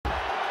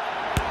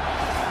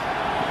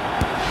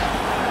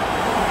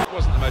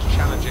most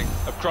challenging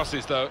of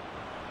crosses, though.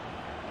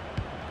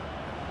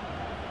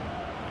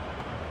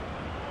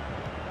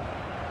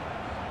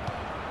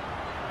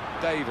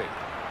 David.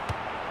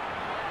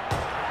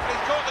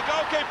 He's caught the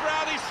goalkeeper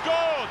out, he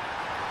scored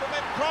from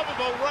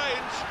improbable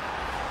range.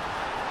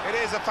 It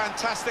is a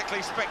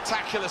fantastically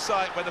spectacular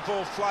sight when the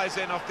ball flies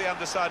in off the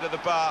underside of the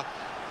bar.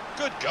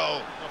 Good goal.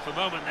 Well, for a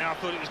moment now, I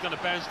thought it was going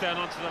to bounce down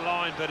onto the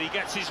line, but he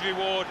gets his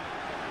reward.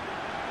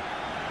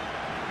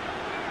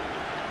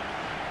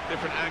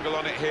 Different angle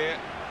on it here.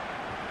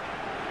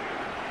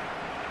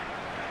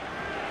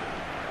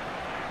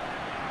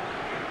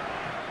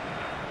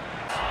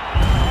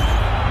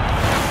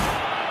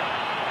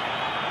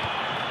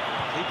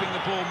 Keeping the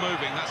ball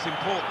moving, that's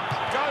important.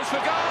 Goes for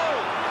goal!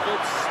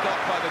 Good stop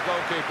by the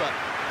goalkeeper.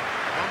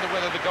 I wonder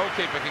whether the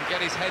goalkeeper can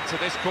get his head to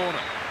this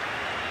corner.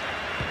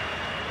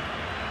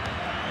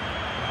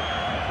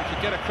 He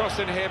could get a cross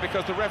in here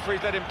because the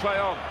referee's let him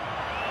play on.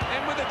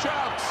 In with a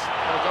chance.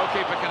 Well, the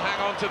goalkeeper can hang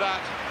on to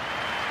that.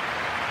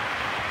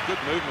 Good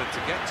movement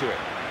to get to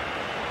it.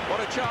 What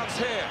a chance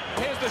here.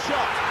 Here's the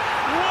shot.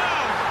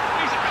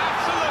 Wow! He's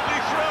absolutely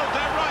thrilled.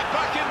 They're right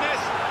back in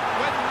this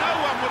when no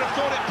one would have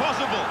thought it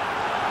possible.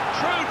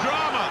 True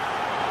drama.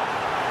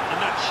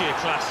 And that sheer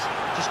class,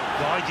 just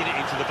guiding it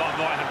into the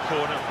bottom right-hand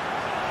corner.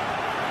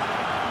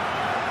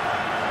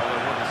 Well,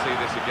 I want to see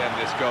this again,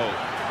 this goal.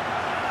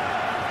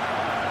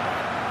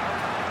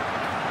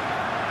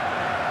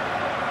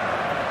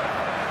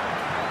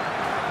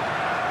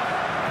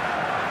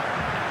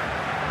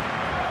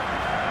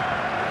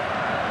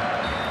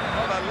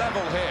 Well, they're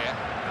level here,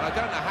 and I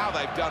don't know how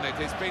they've done it.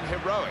 It's been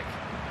heroic.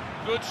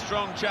 Good,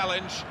 strong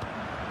challenge.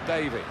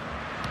 Davy.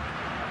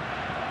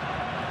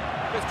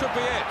 This could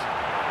be it.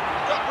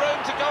 Got room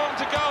to go on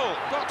to goal.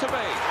 Got to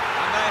be.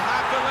 And they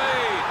have the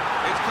lead.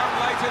 It's come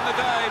late in the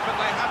day, but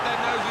they have their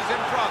noses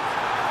in front.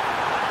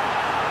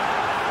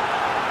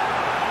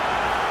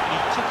 He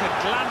took a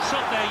glance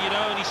up there, you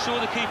know, and he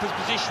saw the keeper's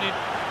positioning.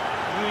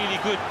 Really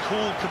good,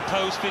 cool,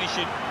 composed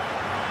finishing.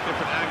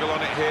 Different angle on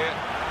it here.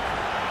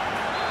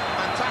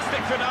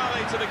 Fantastic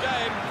finale to the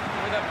game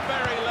with a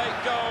very late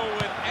goal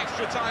with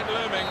extra time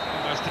looming.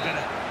 Almost a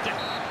better.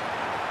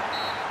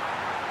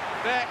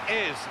 There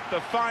is the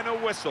final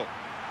whistle.